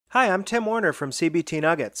Hi, I'm Tim Warner from CBT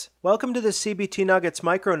Nuggets. Welcome to the CBT Nuggets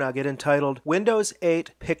MicroNugget entitled Windows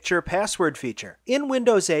 8 Picture Password Feature. In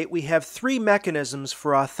Windows 8, we have three mechanisms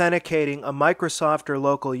for authenticating a Microsoft or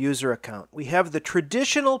local user account. We have the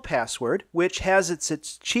traditional password, which has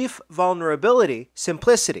its chief vulnerability,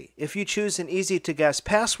 simplicity. If you choose an easy-to-guess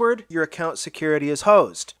password, your account security is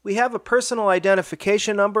hosed. We have a personal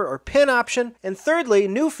identification number or PIN option, and thirdly,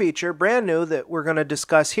 new feature, brand new, that we're going to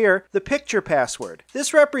discuss here, the picture password.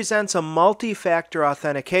 This represents a multi-factor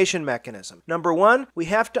authentication mechanism. Number one, we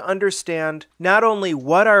have to understand not only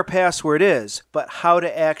what our password is, but how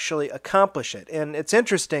to actually accomplish it. And it's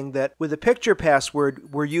interesting that with a picture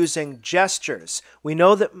password, we're using gestures. We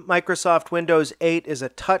know that Microsoft Windows 8 is a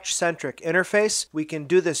touch-centric interface. We can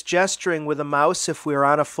do this gesturing with a mouse if we're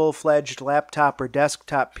on a full-fledged laptop or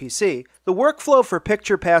desktop PC. The workflow for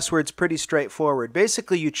picture passwords is pretty straightforward.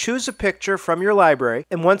 Basically, you choose a picture from your library,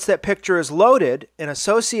 and once that picture is loaded and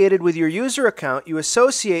associated with your user account, you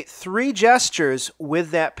associate three gestures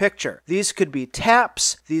with that picture. These could be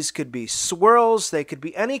taps, these could be swirls, they could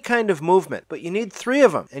be any kind of movement, but you need three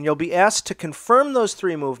of them, and you'll be asked to confirm those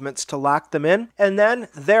three movements to lock them in, and then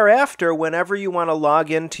thereafter, whenever you want to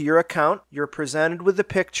log into your account, you're presented with the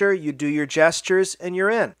picture, you do your gestures, and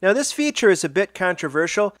you're in. Now, this feature is a bit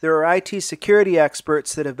controversial. There are IT security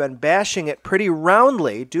experts that have been bashing it pretty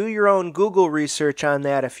roundly. Do your own Google research on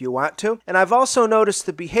that if you want to. And I've also noticed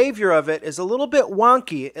the behavior of it is a little bit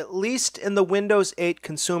wonky, at least in the Windows 8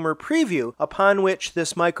 consumer preview upon which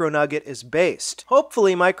this MicroNugget is based.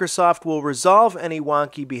 Hopefully Microsoft will resolve any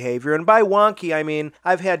wonky behavior, and by wonky I mean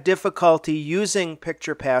I've had difficulty using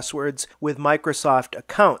picture passwords with Microsoft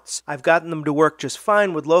accounts. I've gotten them to work just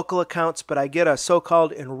fine with local accounts, but I get a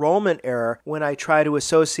so-called enrollment error when I try to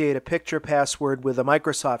associate a picture password with a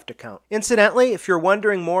Microsoft account. Incidentally, if you're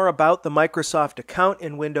wondering more about the Microsoft account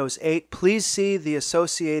in Windows 8, please see the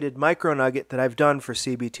associated MicroNugget that I've done for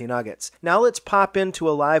CBT Nuggets. Now let's pop into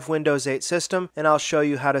a live Windows 8 system and I'll show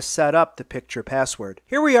you how to set up the picture password.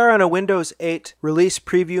 Here we are on a Windows 8 release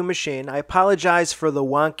preview machine. I apologize for the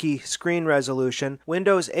wonky screen resolution.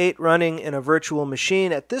 Windows 8 running in a virtual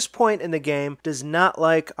machine at this point in the game does not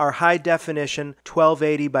like our high definition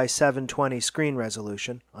 1280 by 720 screen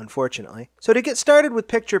resolution, unfortunately. So to get started with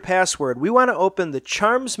picture password, we want to open the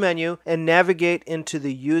Charms menu and navigate into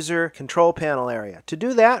the user control panel area. To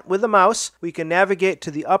do that, with a mouse, we can navigate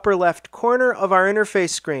to the upper left corner of our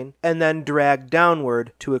interface screen and then drag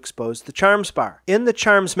downward to expose the Charms bar. In the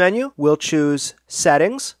Charms menu, we'll choose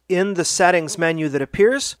Settings. In the Settings menu that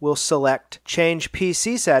appears, we'll select Change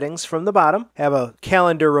PC Settings from the bottom. Have a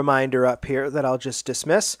calendar reminder up here that I'll just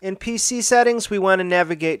dismiss. In PC Settings, we want to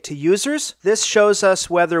navigate to Users. This shows us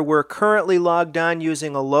whether we're currently logged on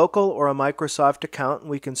using a local or a Microsoft account, and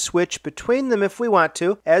we can switch between them if we want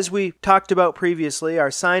to. As we talked about previously,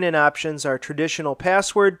 our sign-in options are traditional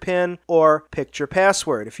password, PIN, or picture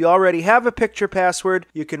password. If you already have a picture password,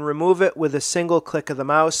 you can remove it with a single click of the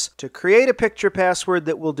mouse. To create a picture password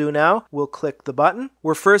that we'll do now, we'll click the button.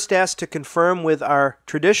 We're first asked to confirm with our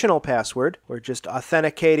traditional password. We're just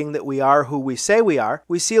authenticating that we are who we say we are.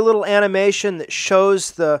 We see a little animation that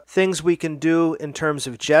shows the things we can do in terms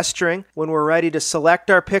of gesturing. When we're ready to select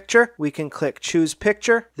our picture, we can click Choose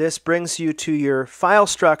Picture. This brings you to your file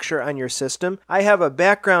structure on your system. I have a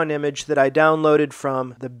background image that I downloaded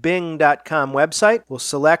from the Bing.com website. We'll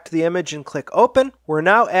select the image and click Open. We're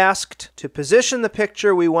now asked to position the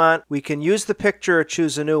picture we want. We can use the picture or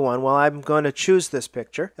choose a new one. Well, I'm going to choose this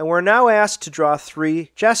picture. And we're now asked to draw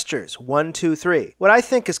three gestures. 1, 2, 3. What I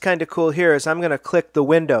think is kind of cool here is I'm going to click the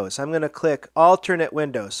windows. I'm going to click alternate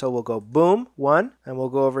windows. So we'll go boom, 1, and we'll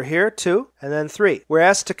go over here, 2, and then 3. We're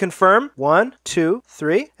asked to confirm 1, 2,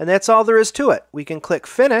 3, and that's all there is to it. We can click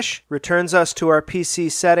Finish, returns us to our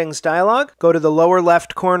PC settings dialog. Go to the lower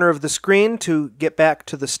left corner of the screen to get back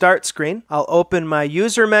to the start screen. I'll open my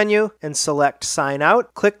user menu and select Sign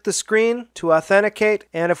Out. Click the screen to authenticate,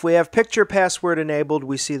 and if we have picture password enabled,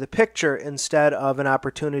 we see the picture instead of an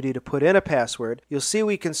opportunity to put in a password. You'll see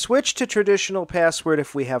we can switch to traditional password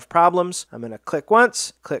if we have problems. I'm going to click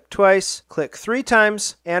once, click twice, click 3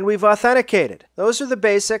 times, and we've authenticated. Those are the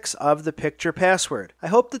basics of the picture password. I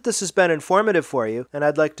hope that this has been informative for you, and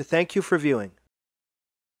I'd like to thank you for viewing.